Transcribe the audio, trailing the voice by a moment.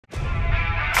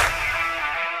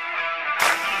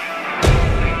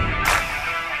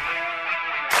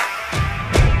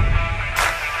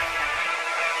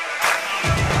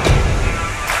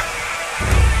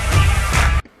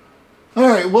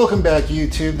Alright, welcome back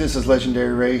YouTube. This is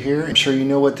Legendary Ray here. I'm sure you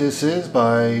know what this is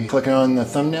by clicking on the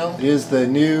thumbnail. It is the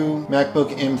new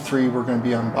MacBook M3 we're going to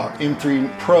be unboxing.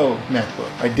 M3 Pro MacBook.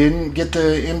 I didn't get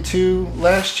the M2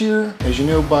 last year. As you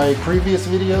know by previous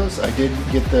videos, I did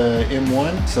get the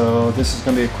M1. So this is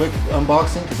going to be a quick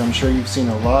unboxing because I'm sure you've seen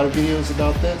a lot of videos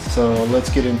about this. So let's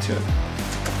get into it.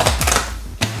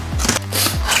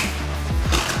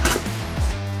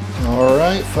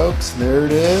 Alright folks, there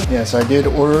it is. Yes, I did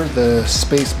order the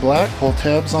Space Black. Pull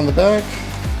tabs on the back.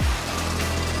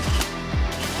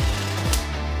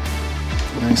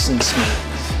 Nice and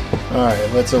smooth. Alright,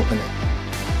 let's open it.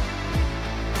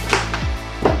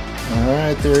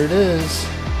 Alright, there it is.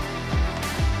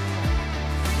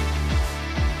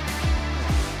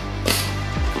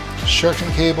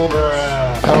 Instruction cable,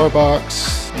 power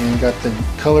box, and got the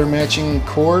color matching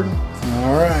cord.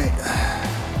 Alright.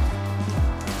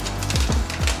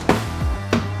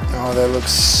 Oh, that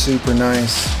looks super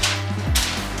nice.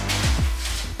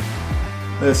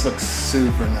 This looks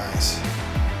super nice.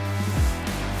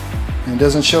 And it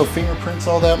doesn't show fingerprints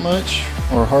all that much,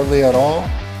 or hardly at all.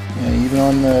 And even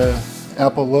on the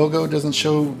Apple logo, it doesn't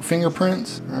show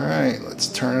fingerprints. All right, let's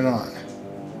turn it on.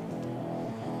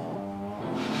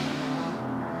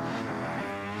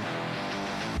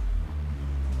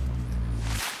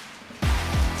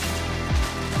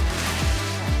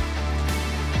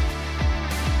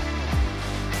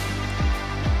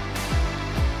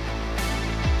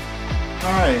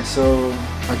 Alright, so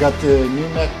I got the new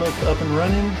MacBook up and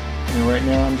running, and right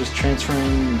now I'm just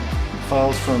transferring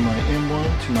files from my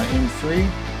M1 to my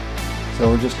M3, so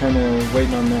we're just kind of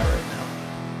waiting on that right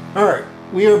now. Alright,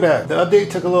 we are back. The update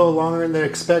took a little longer than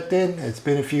expected. It's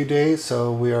been a few days,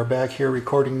 so we are back here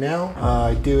recording now.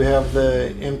 I do have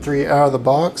the M3 out of the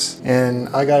box, and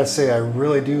I gotta say I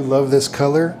really do love this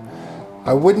color.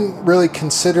 I wouldn't really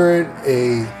consider it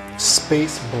a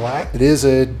space black. It is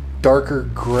a darker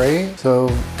gray. So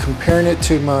comparing it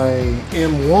to my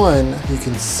M1, you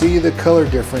can see the color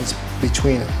difference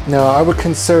between them. Now I would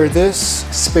consider this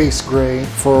space gray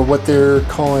for what they're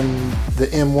calling the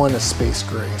M1 a space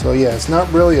gray. So yeah, it's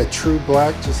not really a true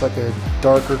black, just like a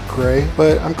darker gray.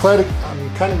 But I'm kind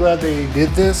of glad they did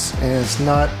this, and it's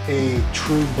not a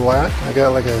true black. I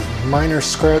got like a minor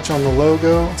scratch on the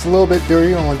logo. It's a little bit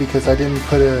dirty only because I didn't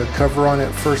put a cover on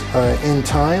it first in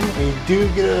time. When you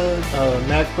do get a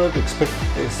MacBook,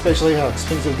 especially how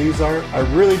expensive these are, I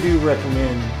really do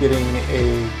recommend getting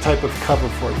a type of cover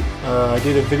for you. I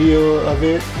did a video of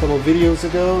it a couple of videos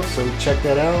ago, so check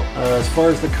that out. As far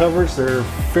as the covers, they're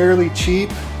fairly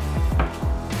cheap.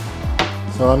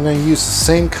 So I'm going to use the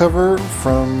same cover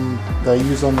that I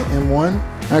use on the M1.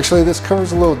 Actually, this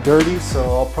cover's a little dirty, so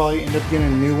I'll probably end up getting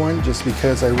a new one just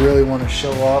because I really want to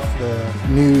show off the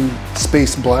new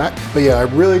Space Black. But yeah, I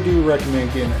really do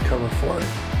recommend getting a cover for it.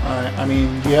 I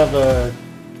mean, you have a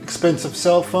expensive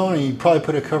cell phone and you probably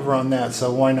put a cover on that,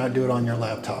 so why not do it on your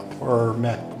laptop or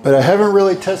Mac? But I haven't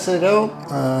really tested it out.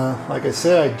 Like I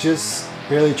said, I just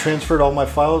barely transferred all my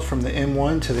files from the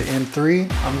M1 to the M3.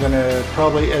 I'm gonna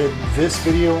probably edit this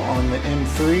video on the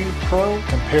M3 Pro,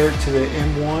 compare it to the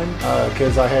M1,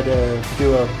 because I had to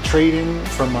do a trade-in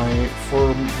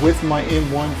with my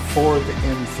M1 for the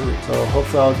M3. So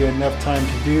hopefully I'll get enough time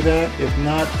to do that. If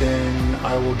not, then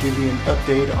I will give you an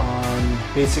update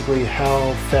on basically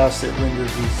how fast it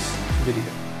renders these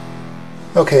videos.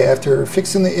 Okay, after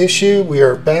fixing the issue, we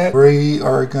are back. We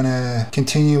are gonna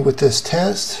continue with this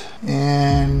test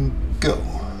and go.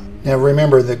 Now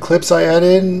remember, the clips I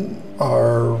added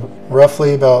are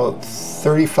roughly about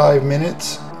 35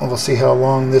 minutes. We'll see how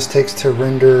long this takes to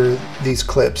render these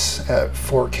clips at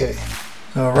 4K.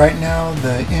 So right now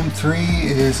the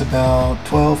M3 is about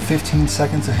 12-15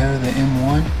 seconds ahead of the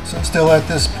M1. So still at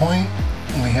this point,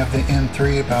 we have the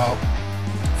M3 about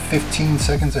 15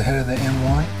 seconds ahead of the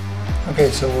M1.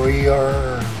 Okay, so we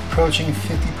are approaching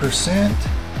 50%.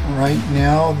 Right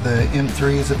now, the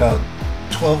M3 is about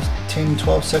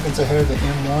 10-12 seconds ahead of the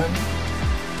M1.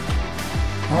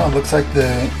 Oh, it looks like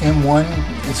the M1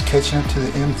 is catching up to the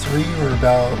M3. We're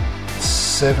about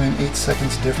 7-8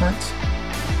 seconds difference.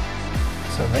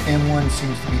 So the M1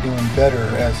 seems to be doing better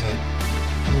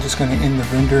I'm just going to end the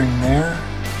rendering there.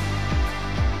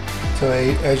 So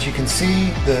as you can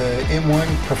see, the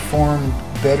M1 performed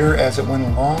better as it went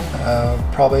along,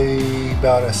 probably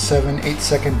about a 7-8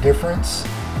 second difference.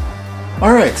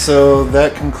 Alright, so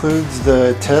that concludes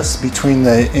the test between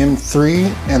the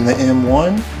M3 and the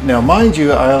M1. Now mind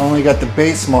you, I only got the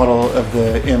base model of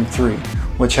the M3,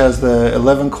 which has the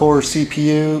 11 core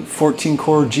CPU, 14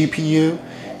 core GPU,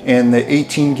 and the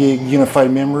 18 gig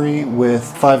unified memory with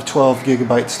 512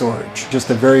 gigabyte storage. Just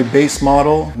a very base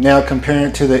model. Now comparing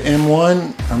it to the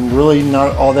M1, I'm really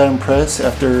not all that impressed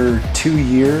after 2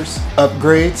 years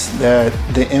upgrades. That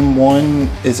the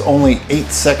M1 is only 8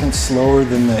 seconds slower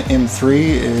than the M3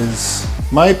 is,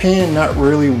 my opinion, not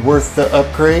really worth the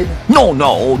upgrade. No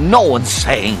one's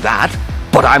saying that,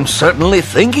 but I'm certainly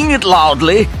thinking it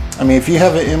loudly. I mean, if you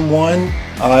have an M1,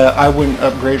 I wouldn't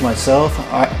upgrade myself.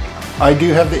 I do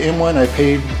have the M1.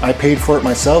 I paid for it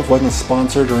myself. Wasn't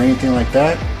sponsored or anything like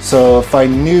that. So if I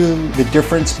knew the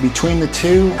difference between the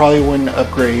two, probably wouldn't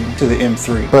upgrade to the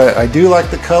M3. But I do like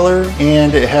the color,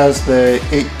 and it has the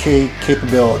 8K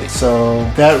capability. So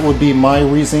that would be my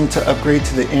reasoning to upgrade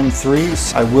to the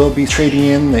M3. I will be trading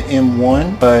in the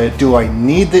M1, but do I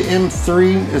need the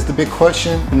M3 is the big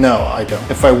question. No, I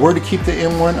don't. If I were to keep the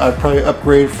M1, I'd probably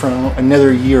upgrade from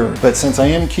another year. But since I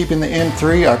am keeping the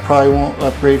M3, I probably won't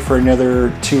upgrade for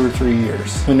another 2 or 3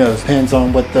 years. Who knows? Depends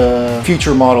on what the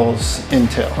future models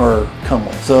entail or come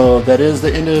with. So that is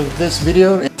the end of this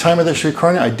video. At the time of this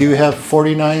recording, I do have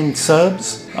 49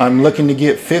 subs. I'm looking to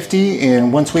get 50,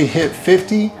 and once we hit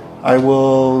 50, I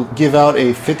will give out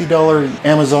a $50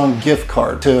 Amazon gift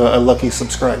card to a lucky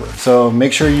subscriber. So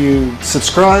make sure you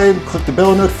subscribe, click the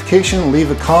bell notification, leave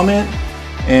a comment,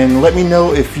 and let me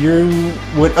know if you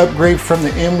would upgrade from the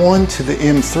M1 to the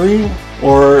M3,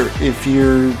 or if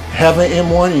you have an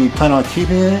M1 and you plan on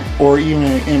keeping it, or even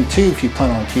an M2 if you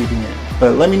plan on keeping it.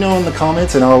 But let me know in the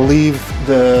comments, and I'll leave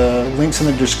the links in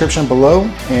the description below.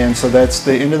 And so that's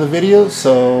the end of the video.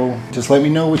 So just let me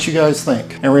know what you guys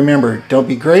think. And remember, don't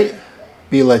be great,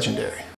 be legendary.